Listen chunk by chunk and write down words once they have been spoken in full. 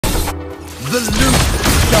The loop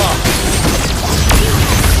starts. You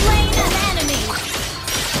have slain an enemy.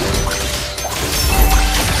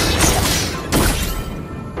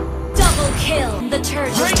 Double kill the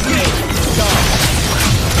turtle. Break it. Start.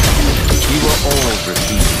 You are all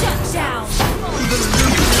repeating. Shut down. The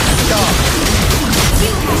loop starts.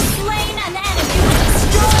 You have slain an enemy.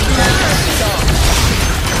 Destroyed the turret. Start.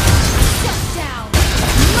 Shut down.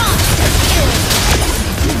 Monster kill.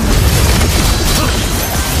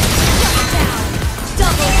 Shut down.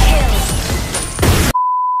 Double kill.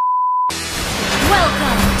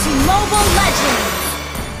 Welcome to Mobile Legends.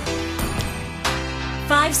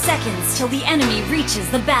 5 seconds till the enemy reaches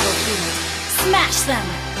the battlefield. Smash them.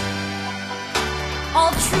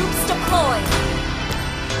 All troops deployed.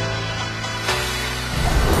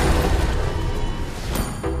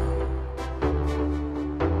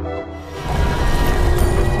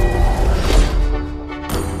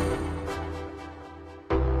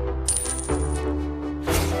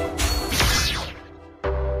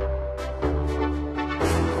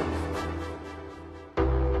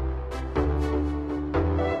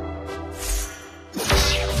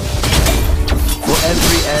 For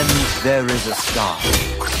every end, there is a start.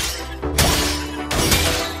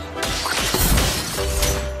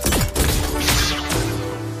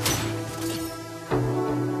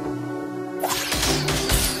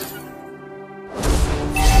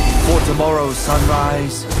 For tomorrow's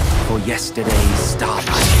sunrise, for yesterday's starlight.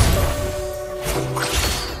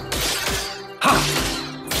 Ha!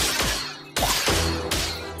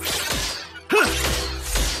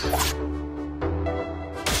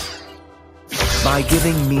 By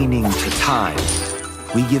giving meaning to time,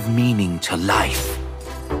 we give meaning to life.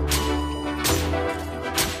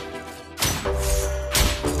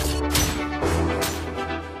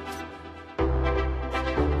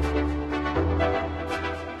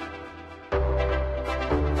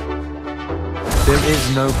 There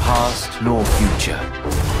is no past nor future,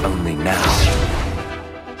 only now.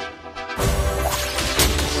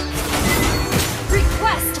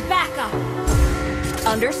 Request backup.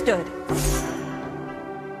 Understood.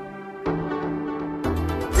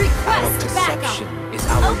 Our Request backup. perception is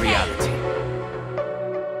our Okay. reality.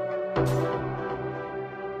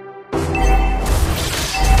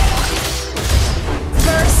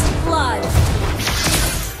 First blood.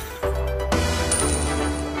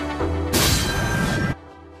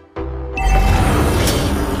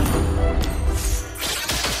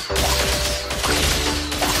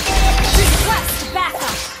 Request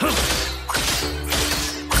backup.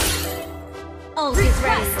 Ult is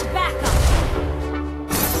request backup.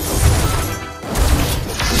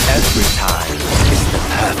 Every time is the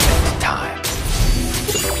perfect time.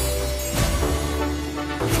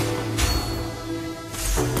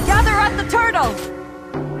 Gather at the turtle!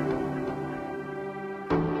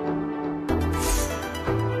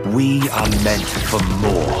 We are meant for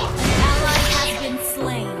more. Ally has been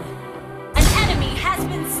slain. An enemy has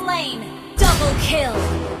been slain. Double kill.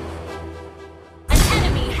 An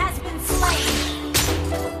enemy has been slain.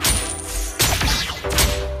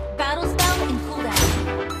 Battle spell in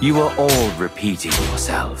cooldown. You are all repeating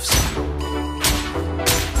yourselves.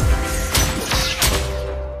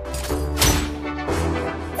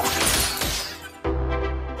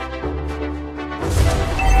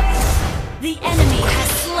 The enemy has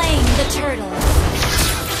slain the turtle.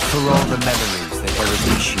 For all the memories that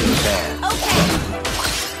Eremitio bears. Okay.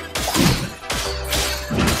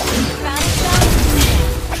 Battle spell.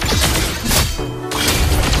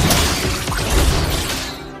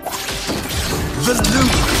 The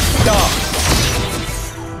loop starts.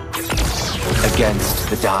 Against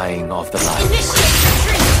the dying of the light. Initiate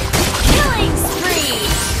retreat. Killing spree.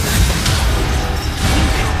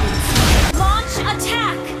 Launch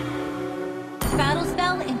attack. Battle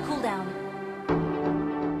spell in cooldown.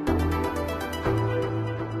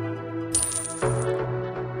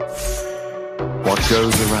 What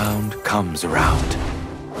goes around comes around.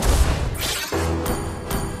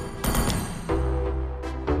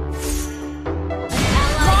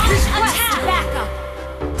 Launch attack. Backup.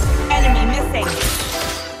 Enemy missing.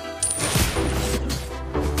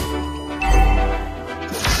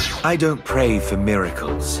 I don't pray for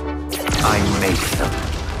miracles. I make them.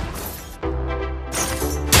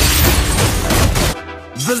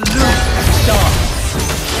 The loop starts.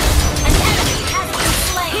 An enemy has been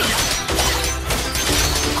slain.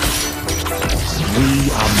 We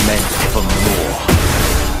are meant for more.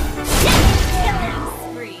 Killing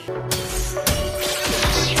spree.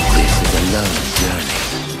 This is a lone journey.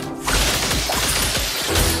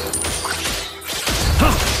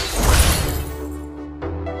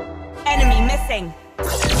 Enemy missing.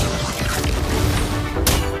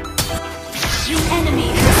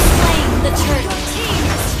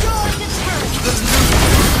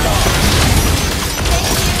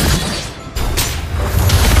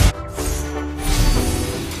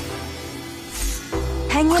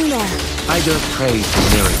 there. I don't pray for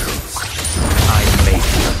miracles. I make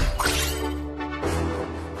them.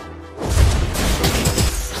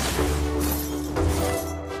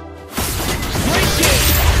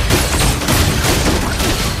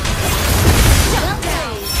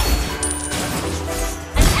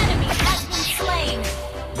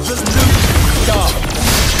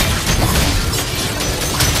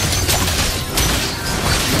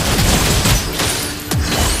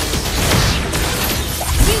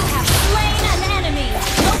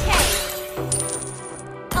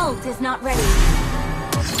 Is not ready.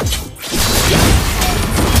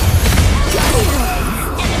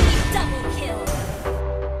 Enemy double kill.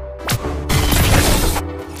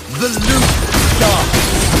 The loop starts.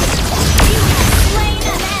 You have slain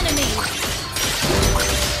an enemy.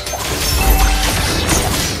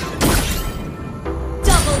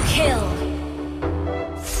 Double kill.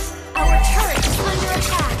 Our turret is under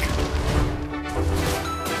attack.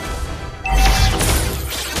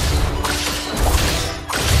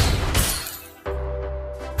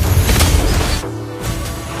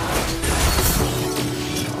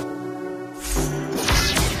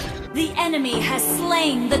 The enemy has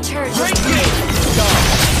slain the turret. You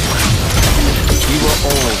are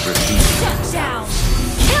all defeated. Shut down.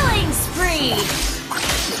 Killing spree.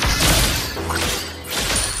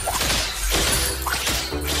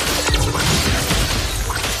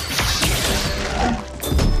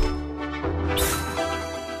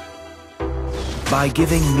 By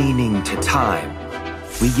giving meaning to time,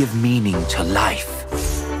 we give meaning to life.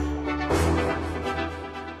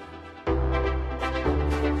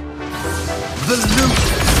 The loop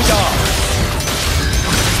starts.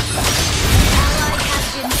 Ally has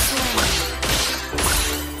been slain.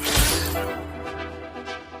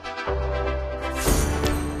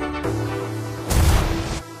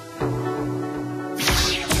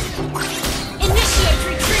 Initiate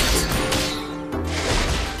retreat.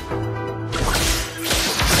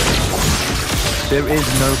 There is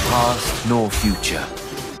no past nor future,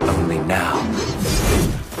 only now.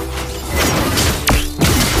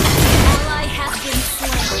 Ally has been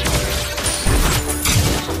slain.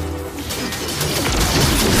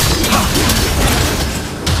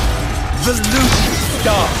 The loop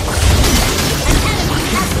starts. An enemy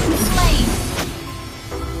has been slain.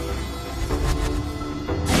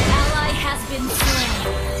 An ally has been slain.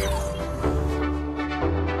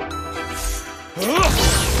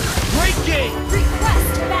 Breaking!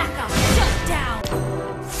 Request backup. Shut down.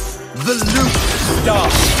 The loop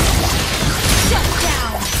starts. Shut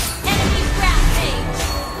down. Enemy rampage.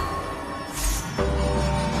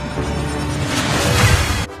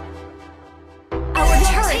 Our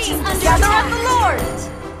turret is under Gather attack. up the Lord!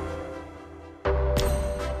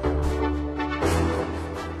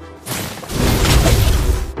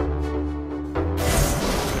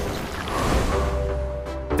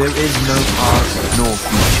 There is no past nor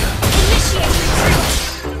future. Initiate retreat.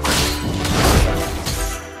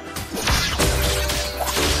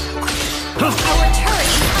 Our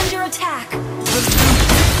turret is under attack. The loop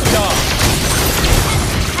starts.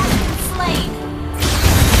 Has been slain.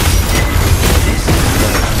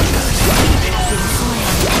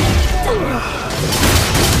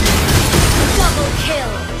 Double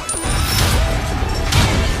kill.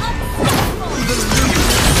 The loop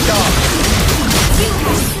starts. You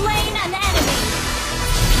have slain an enemy.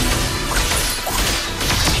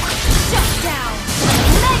 Shut down.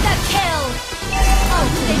 Mega kill. Oh,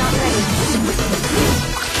 they're not ready.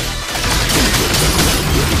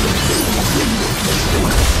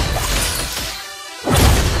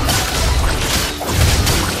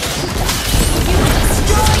 You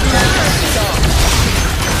destroyed the turret.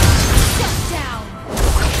 Shut down.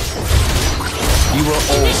 You are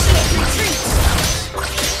all Initiate retreat.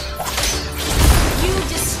 You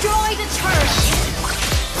destroy the turret.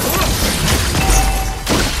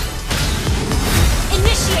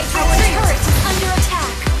 Initiate retreat. Our turret is under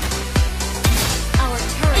attack. Our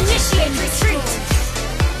turret. Initiate retreat.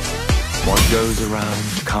 what goes around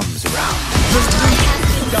comes around. The loop has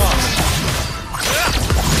been started.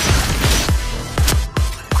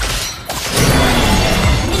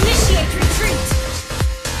 Initiate retreat.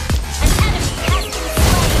 An enemy has been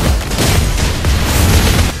slain.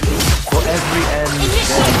 For every end,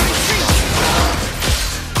 Initiate retreat.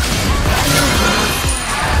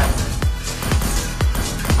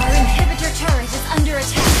 Our inhibitor turret is under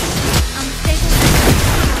attack. Unstable.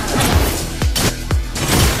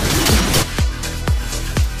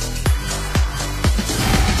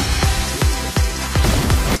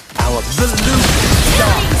 the loop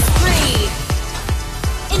Killing spree.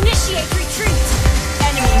 Initiate retreat.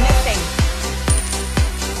 Enemy missing.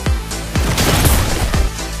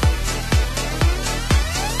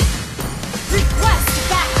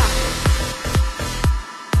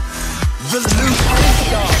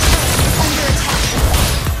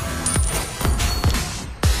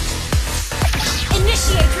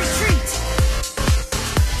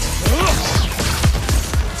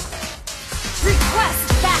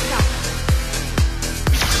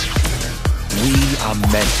 are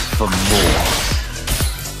meant for more.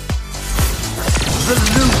 The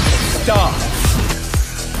loop starts.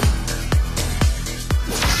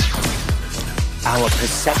 Our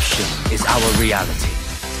perception is our reality.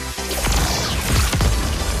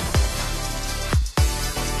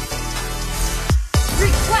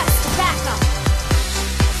 Request backup.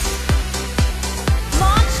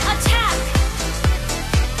 Launch attack.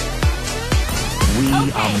 We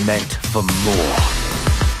are meant for more.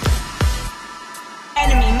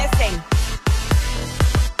 Enemy missing.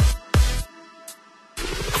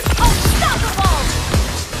 Unstoppable.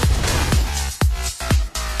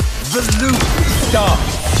 The loop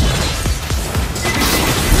starts.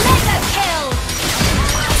 Mega kill.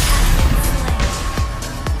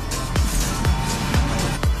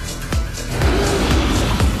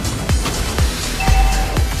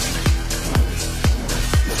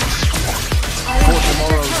 For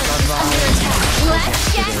tomorrow's sunrise. Let's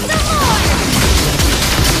get some more.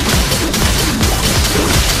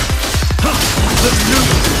 The loop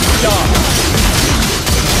starts.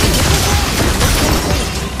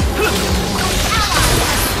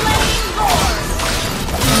 Slain Lord.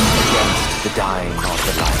 Against the dying of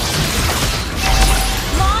the light.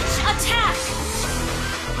 Launch attack.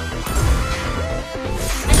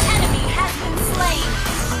 An enemy has been slain.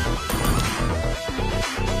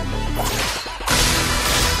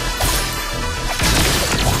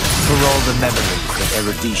 For all the memories that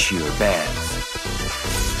Eruditio bears.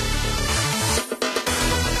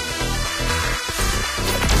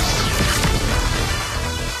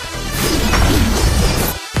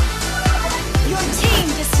 Your team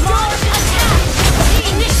destroyed attack.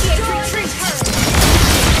 Initiate retreat.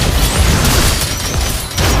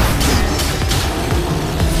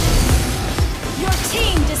 Your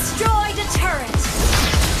team destroyed.